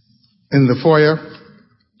 In the foyer,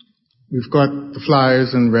 we've got the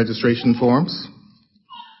flyers and registration forms.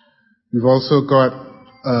 We've also got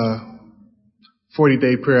a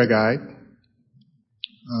 40-day prayer guide.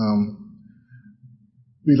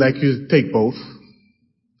 we'd like you to take both.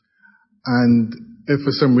 And if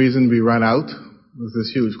for some reason we run out with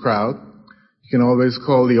this huge crowd, you can always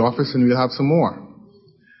call the office and we'll have some more.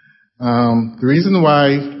 The reason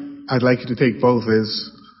why I'd like you to take both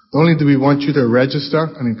is, not only do we want you to register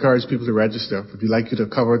and encourage people to register, but we'd like you to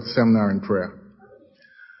cover the seminar in prayer.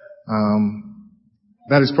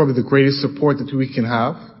 That is probably the greatest support that we can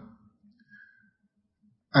have.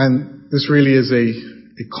 And this really is a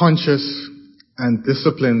conscious and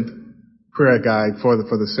disciplined prayer guide for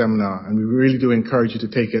the seminar. And we really do encourage you to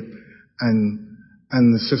take it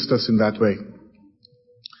and assist us in that way.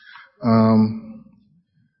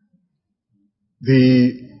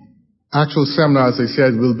 The actual seminar, as I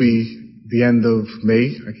said, will be the end of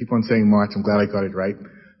May. I keep on saying March. I'm glad I got it right.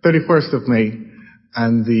 31st of May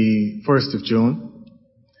and the 1st of June.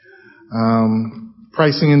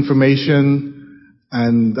 Pricing information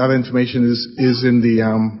and other information is in the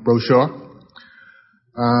brochure.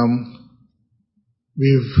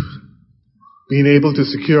 We've been able to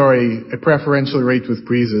secure a preferential rate with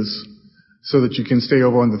Breezes so that you can stay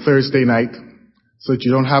over on the Thursday night, so that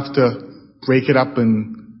you don't have to break it up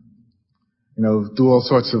and, do all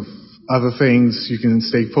sorts of other things. You can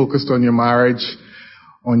stay focused on your marriage,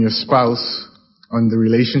 on your spouse, on the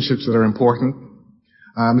relationships that are important.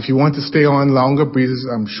 If you want to stay on longer, Breezes,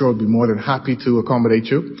 I'm sure, will be more than happy to accommodate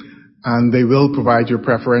you. And they will provide your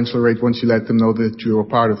preferential rate once you let them know that you're a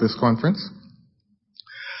part of this conference.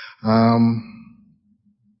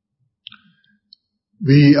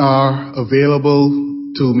 We are available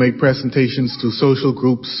to make presentations to social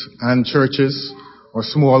groups and churches or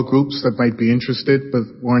small groups that might be interested but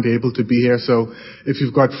weren't able to be here. So if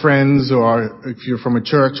you've got friends, or if you're from a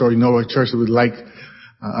church, or you know a church that would like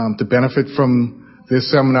to benefit from this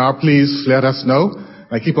seminar, please let us know.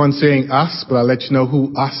 I keep on saying us, but I'll let you know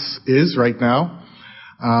who us is right now.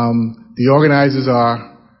 The organizers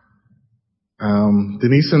are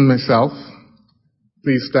Denise and myself.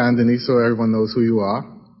 Please stand, Denise, so everyone knows who you are.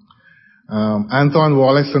 Anton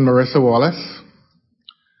Wallace and Marissa Wallace.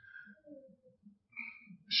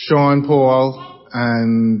 Sean Paul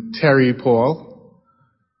and Terry Paul.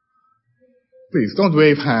 Please don't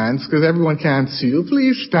wave hands because everyone can't see you.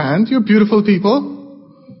 Please stand. You're beautiful people.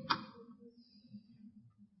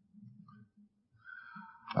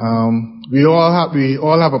 We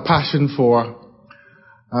all have a passion for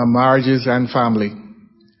marriages and family,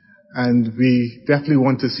 and we definitely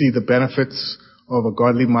want to see the benefits of a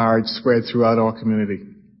godly marriage spread throughout our community.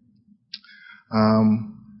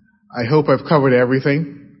 I hope I've covered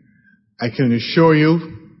everything. I can assure you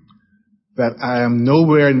that I am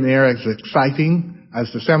nowhere near as exciting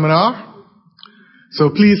as the seminar.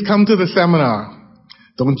 So please come to the seminar.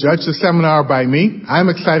 Don't judge the seminar by me. I'm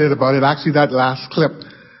excited about it. Actually, that last clip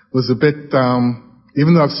was a bit,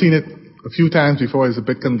 even though I've seen it a few times before, it's a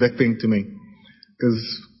bit convicting to me.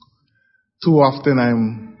 Because too often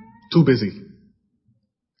I'm too busy.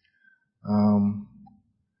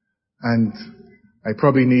 And I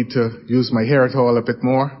probably need to use my hair towel a bit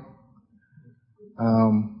more.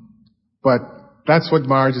 But that's what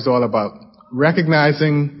marriage is all about.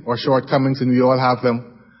 Recognizing our shortcomings, and we all have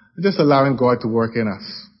them, and just allowing God to work in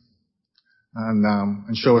us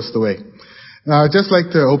and show us the way. Now, I'd just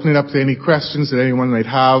like to open it up to any questions that anyone might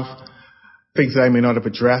have, things that I may not have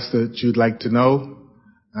addressed that you'd like to know.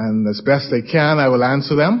 And as best I can, I will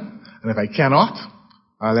answer them. And if I cannot,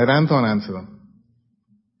 I'll let Anton answer them.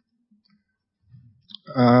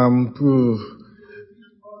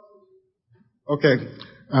 Okay.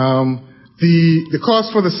 The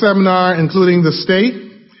cost for the seminar, including the stay,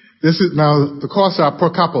 now the costs are per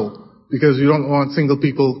couple, because you don't want single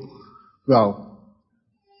people,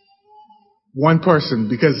 one person,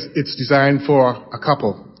 because it's designed for a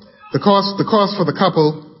couple. The cost for the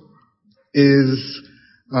couple is,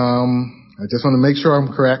 I just want to make sure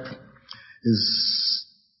I'm correct, is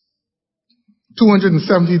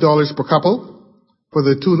 $270 per couple for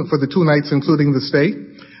the two nights, including the stay.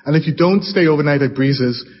 And if you don't stay overnight at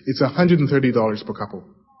Breezes, it's $130 per couple.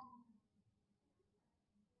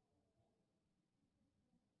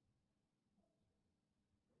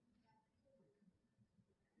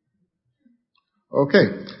 Okay,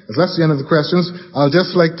 as that's the end of the questions, I'll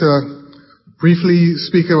just like to briefly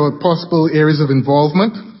speak about possible areas of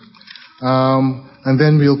involvement, and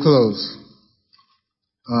then we'll close.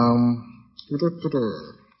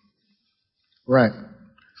 Right.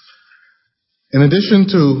 In addition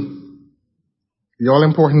to the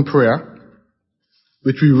all-important prayer,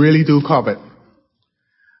 which we really do covet,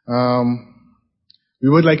 we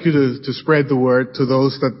would like you to spread the word to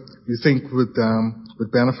those that you think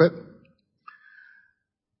would benefit.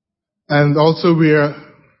 And also we're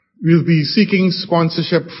We'll be seeking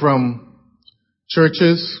sponsorship from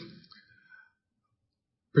churches,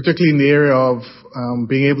 particularly in the area of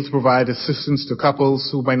being able to provide assistance to couples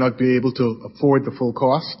who might not be able to afford the full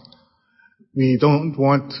cost. We'd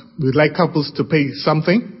like couples to pay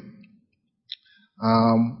something,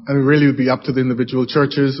 and it really would be up to the individual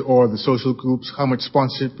churches or the social groups how much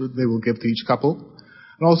sponsorship they will give to each couple.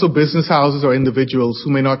 And also business houses or individuals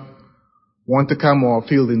who may not want to come or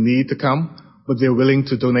feel the need to come, but they're willing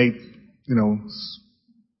to donate,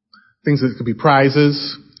 things that could be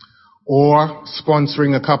prizes or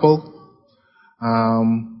sponsoring a couple,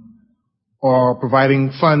 or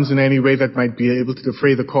providing funds in any way that might be able to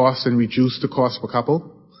defray the cost and reduce the cost per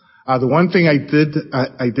couple. The one thing I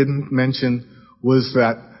didn't mention was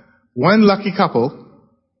that one lucky couple,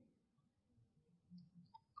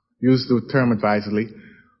 use the term advisedly,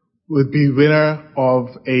 would be winner of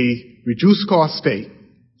a reduced cost stay,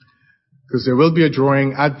 because there will be a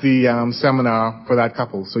drawing at the seminar for that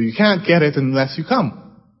couple. So you can't get it unless you come.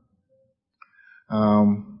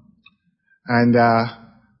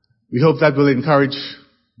 We hope that will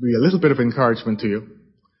be a little bit of encouragement to you.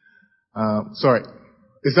 Sorry,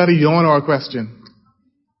 is that a yawn or a question?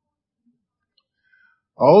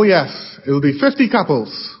 Oh yes, it will be 50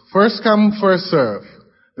 couples. First come, first serve.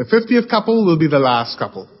 The 50th couple will be the last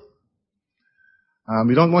couple.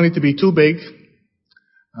 We don't want it to be too big.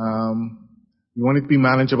 We want it to be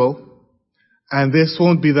manageable. And this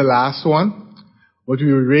won't be the last one. What we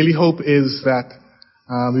really hope is that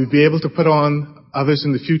we'll be able to put on others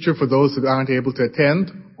in the future for those that aren't able to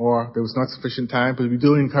attend or there was not sufficient time, but we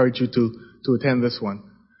do encourage you to attend this one,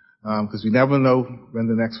 because we never know when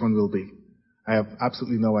the next one will be. I have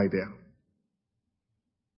absolutely no idea.